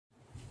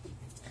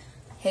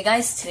Hey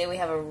guys, today we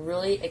have a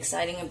really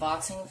exciting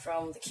unboxing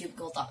from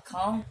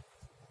thecubicle.com.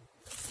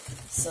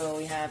 So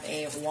we have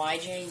a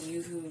YJ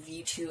Yuhu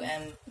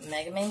V2M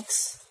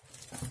Megaminx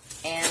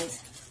and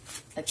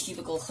a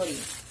Cubicle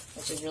hoodie,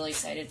 which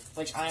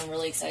I'm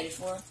really excited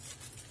for.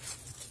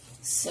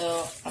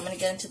 So I'm gonna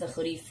get into the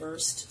hoodie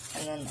first,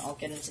 and then I'll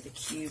get into the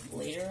cube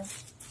later.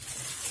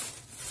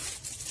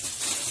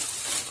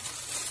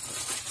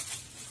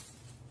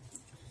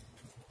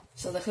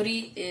 So the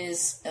hoodie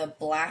is a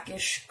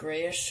blackish,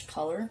 grayish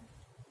color,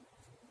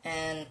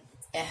 and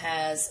it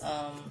has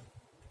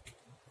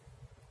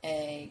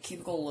a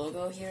Cubicle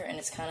logo here, and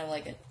it's kind of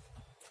like a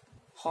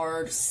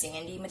hard,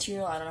 sandy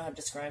material. I don't know how to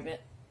describe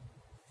it.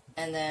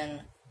 And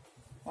then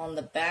on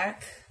the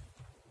back,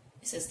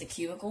 it says the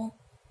Cubicle.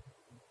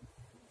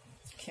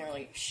 Can't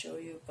really show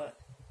you, but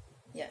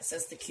yeah, it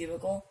says the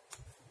Cubicle.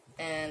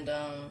 And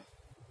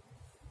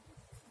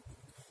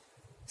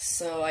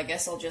so I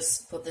guess I'll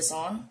just put this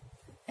on.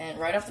 And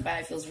right off the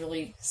bat, it feels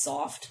really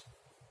soft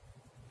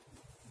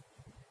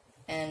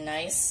and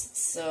nice.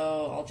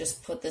 So I'll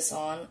just put this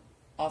on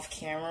off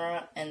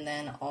camera, and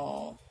then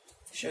I'll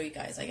show you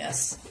guys, I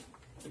guess.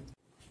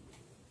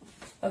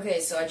 Okay,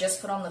 so I just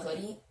put on the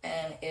hoodie,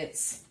 and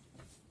it's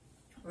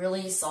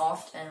really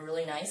soft and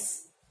really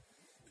nice.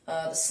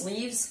 The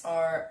sleeves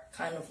are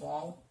kind of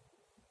long.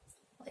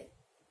 Like,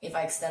 if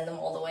I extend them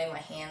all the way, my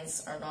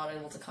hands are not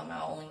able to come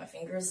out, only my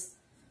fingers.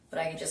 But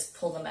I can just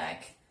pull them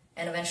back,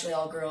 and eventually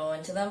I'll grow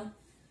into them.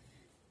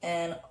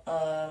 And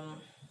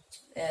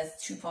it has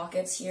two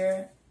pockets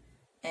here,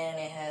 and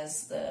it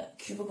has the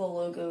Cubicle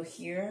logo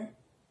here,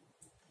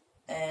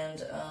 and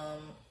it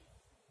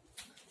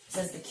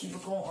says the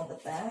Cubicle on the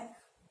back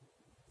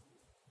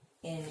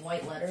in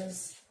white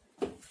letters.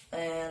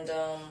 And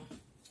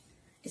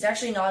it's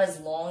actually not as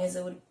long as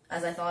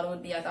I thought it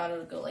would be. I thought it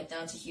would go like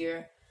down to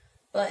here,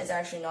 but it's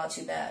actually not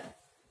too bad.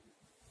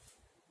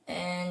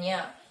 And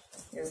yeah,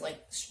 there's like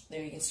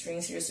there you can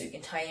strings here, so you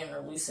can tighten or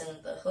loosen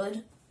the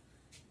hood.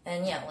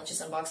 And yeah, let's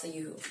just unbox the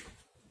Yuhu.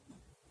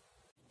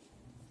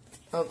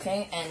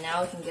 Okay, and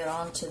now we can get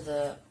on to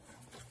the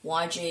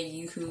YJ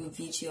Yuhu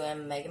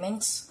V2M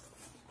Megaminx.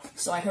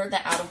 So I heard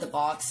that out of the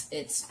box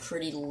it's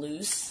pretty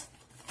loose,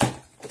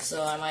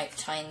 so I might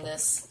tighten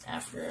this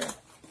after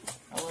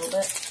a little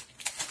bit.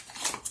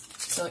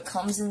 So it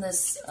comes in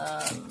this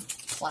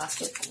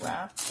plastic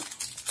wrap.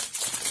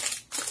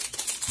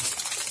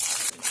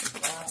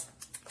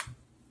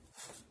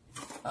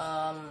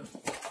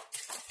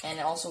 And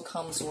it also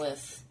comes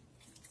with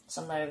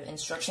some kind of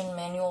instruction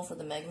manual for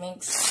the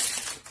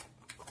Megaminx,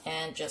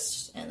 and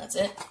that's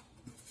it.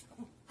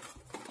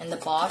 And the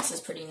box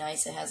is pretty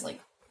nice. It has like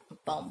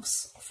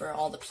bumps for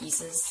all the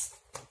pieces.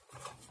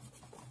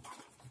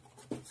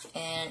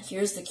 And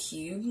here's the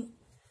cube.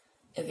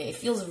 Okay, it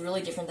feels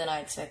really different than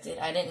I expected.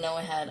 I didn't know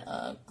it had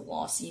a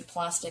glossy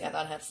plastic. I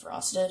thought it had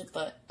frosted,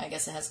 but I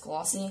guess it has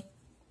glossy.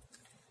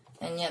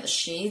 And yeah, the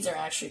shades are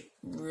actually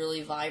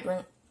really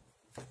vibrant.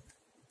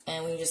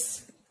 And we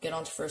just get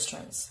on to first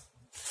turns.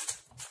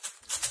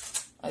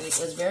 Okay,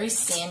 so it's very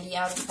sandy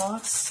out of the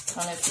box.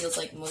 Kind of feels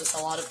like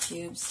a lot of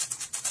cubes.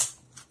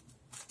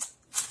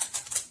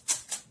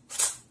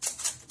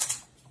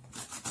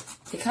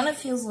 It kind of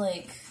feels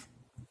like,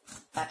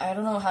 I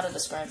don't know how to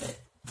describe it.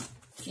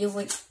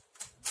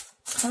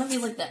 Kind of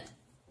feels like that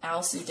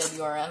Alsu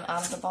WRM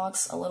out of the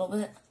box a little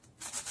bit.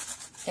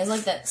 It has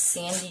like that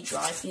sandy,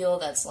 dry feel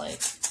that's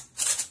like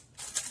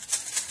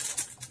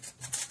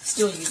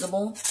still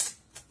usable.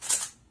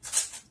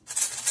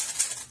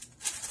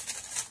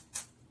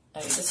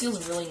 Okay, this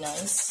feels really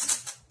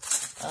nice.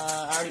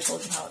 I already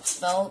told you how it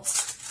felt.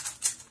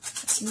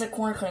 It seems like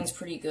corner cutting's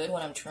pretty good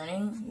when I'm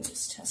turning. Let me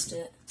just test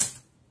it.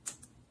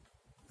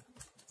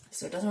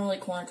 So it doesn't really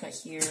corner cut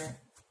here.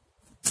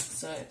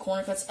 So it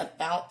corner cuts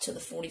about to the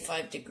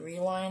 45-degree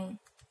line.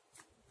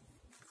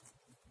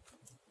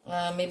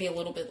 Maybe a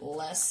little bit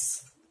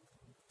less.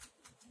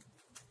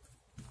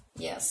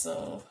 Yeah,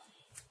 so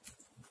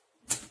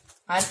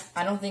I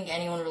don't think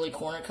anyone really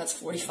corner cuts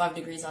 45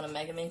 degrees on a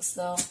Megaminx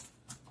though.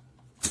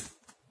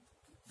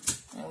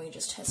 And we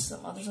just test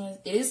some other sides.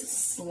 It is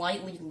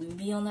slightly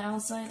lubey on the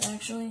outside,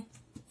 actually,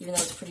 even though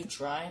it's pretty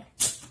dry.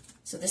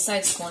 So this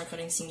side's corner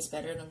cutting seems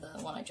better than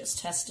the one I just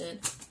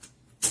tested.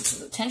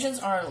 So the tensions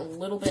are a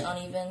little bit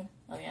uneven.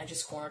 I mean, I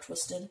just corner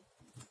twisted.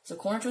 So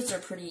corner twists are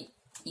pretty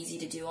easy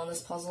to do on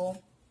this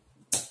puzzle.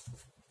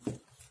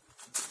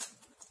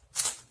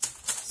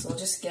 So I'll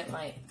just get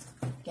my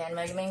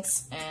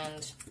Megaminx,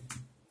 and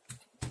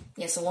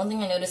yeah, so one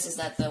thing I noticed is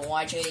that the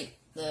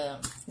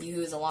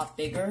Yuhu is a lot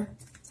bigger.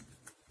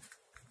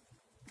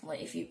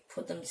 Like, if you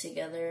put them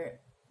together,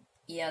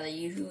 yeah, the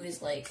Yuhu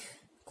is, like,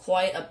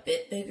 quite a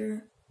bit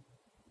bigger.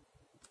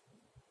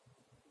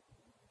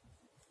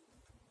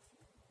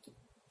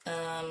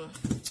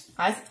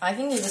 I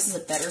think that this is a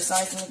better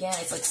size than the GAN.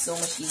 It's, like, so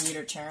much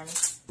easier to turn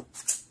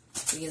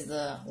because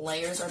the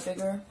layers are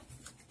bigger.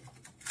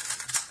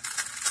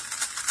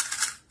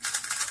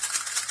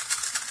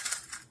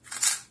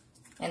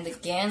 And the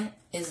GAN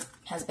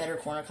has better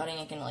corner cutting.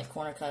 It can, like,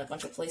 corner cut a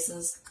bunch of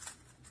places.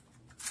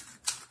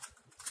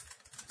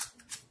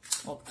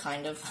 Well,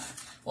 kind of.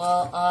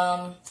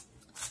 Well,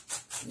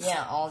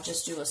 yeah, I'll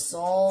just do a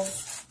solve.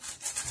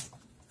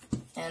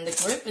 And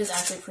the grip is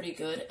actually pretty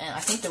good, and I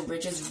think the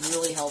ridges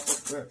really help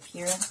with grip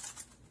here.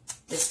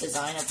 This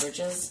design of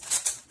ridges.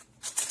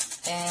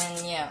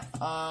 And yeah,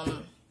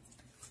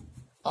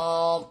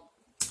 I'll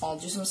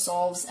do some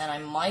solves, and I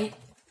might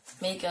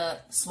make a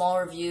small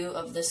review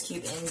of this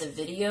cube in the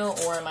video,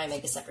 or I might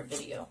make a separate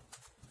video.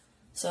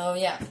 So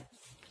yeah.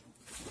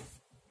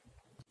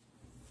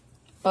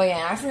 Oh yeah,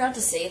 and I forgot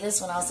to say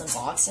this when I was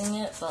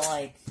unboxing it, but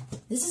like,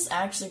 this is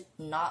actually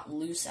not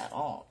loose at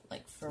all.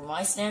 Like, for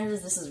my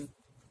standards, this is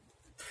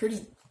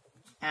pretty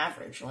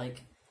average. Like,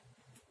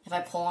 if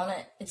I pull on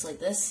it, it's like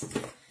this.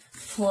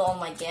 Pull on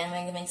my GAN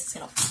Megaminx, it's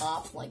gonna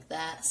pop like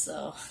that,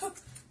 so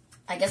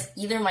I guess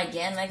either my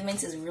GAN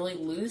Megaminx is really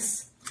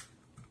loose,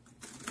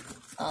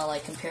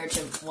 like compared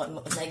to what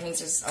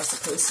Megaminx are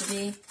supposed to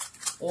be,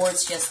 or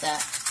it's just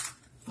that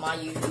my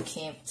Yuhu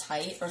came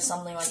tight or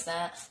something like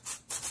that.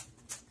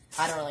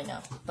 I don't really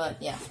know,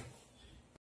 but yeah.